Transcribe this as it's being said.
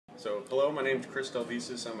So hello, my name is Chris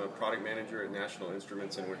Delvisis. I'm a product manager at National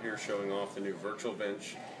Instruments, and we're here showing off the new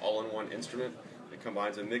VirtualBench all-in-one instrument. It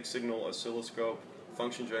combines a mixed signal oscilloscope,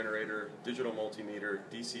 function generator, digital multimeter,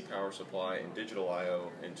 DC power supply, and digital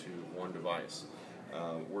I/O into one device.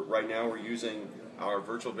 Right now we're using our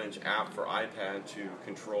VirtualBench app for iPad to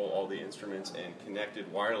control all the instruments and connect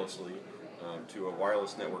it wirelessly to a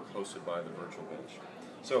wireless network hosted by the VirtualBench.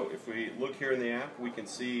 So if we look here in the app, we can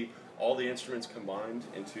see all the instruments combined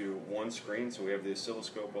into one screen. So we have the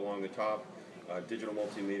oscilloscope along the top, digital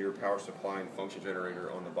multimeter, power supply, and function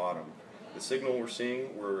generator on the bottom. The signal we're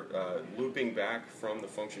seeing, we're looping back from the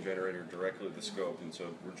function generator directly to the scope, and so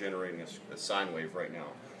we're generating a sine wave right now.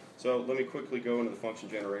 So let me quickly go into the function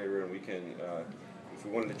generator, and we can, if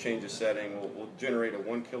we wanted to change the setting, we'll generate a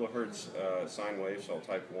 1 kilohertz sine wave. So I'll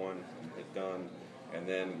type 1 and hit done, and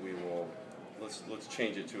then we will let's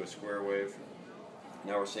change it to a square wave.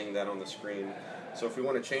 Now we're seeing that on the screen. So if we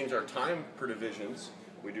want to change our time per divisions,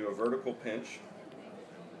 we do a vertical pinch.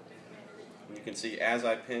 And you can see as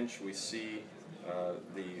I pinch, we see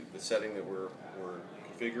the setting that we're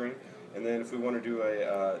configuring. And then if we want to do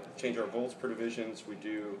change our volts per divisions, we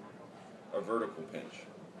do a vertical pinch.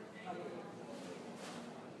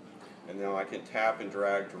 And now I can tap and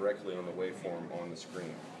drag directly on the waveform on the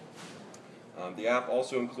screen. The app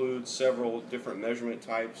also includes several different measurement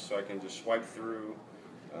types, so I can just swipe through,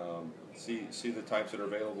 see the types that are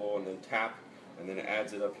available, and then tap, and then it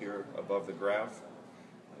adds it up here above the graph.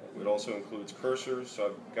 It also includes cursors, so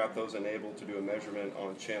I've got those enabled to do a measurement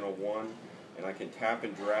on channel 1, and I can tap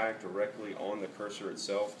and drag directly on the cursor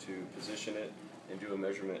itself to position it and do a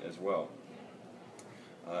measurement as well.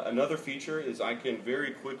 Another feature is I can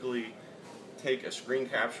very quickly take a screen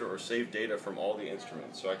capture or save data from all the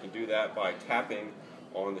instruments. So I can do that by tapping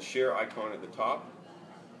on the share icon at the top,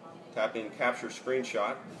 tapping capture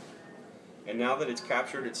screenshot, and now that it's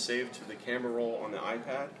captured, it's saved to the camera roll on the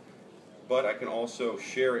iPad, but I can also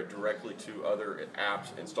share it directly to other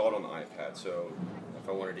apps installed on the iPad. So if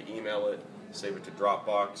I wanted to email it, save it to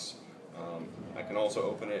Dropbox, I can also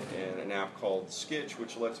open it in an app called Sketch,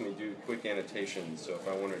 which lets me do quick annotations. So if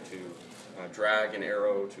I wanted to drag an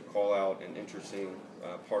arrow to call out an interesting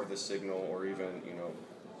part of the signal, or even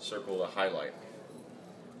circle a highlight.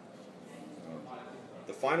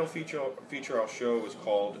 The final feature I'll show is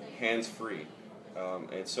called hands-free.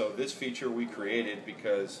 And so this feature we created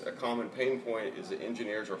because a common pain point is that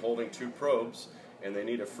engineers are holding two probes and they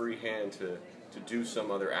need a free hand to do some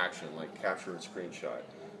other action, like capture a screenshot.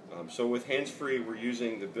 So with hands-free, we're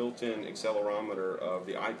using the built-in accelerometer of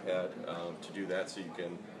the iPad to do that, so you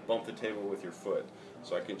can bump the table with your foot.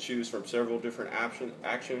 So I can choose from several different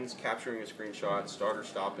actions, capturing a screenshot, start or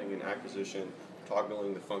stopping an acquisition,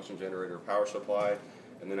 toggling the function generator power supply,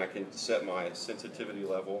 and then I can set my sensitivity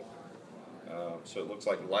level. So it looks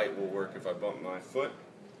like light will work if I bump my foot.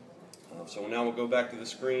 So now we'll go back to the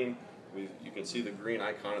screen. You can see the green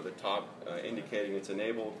icon at the top indicating it's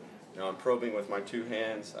enabled. Now I'm probing with my two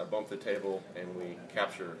hands, I bump the table, and we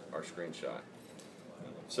capture our screenshot.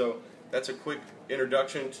 So that's a quick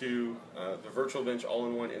introduction to the VirtualBench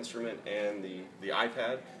all-in-one instrument and the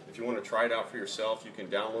iPad. If you want to try it out for yourself, you can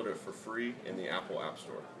download it for free in the Apple App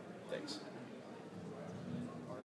Store. Thanks.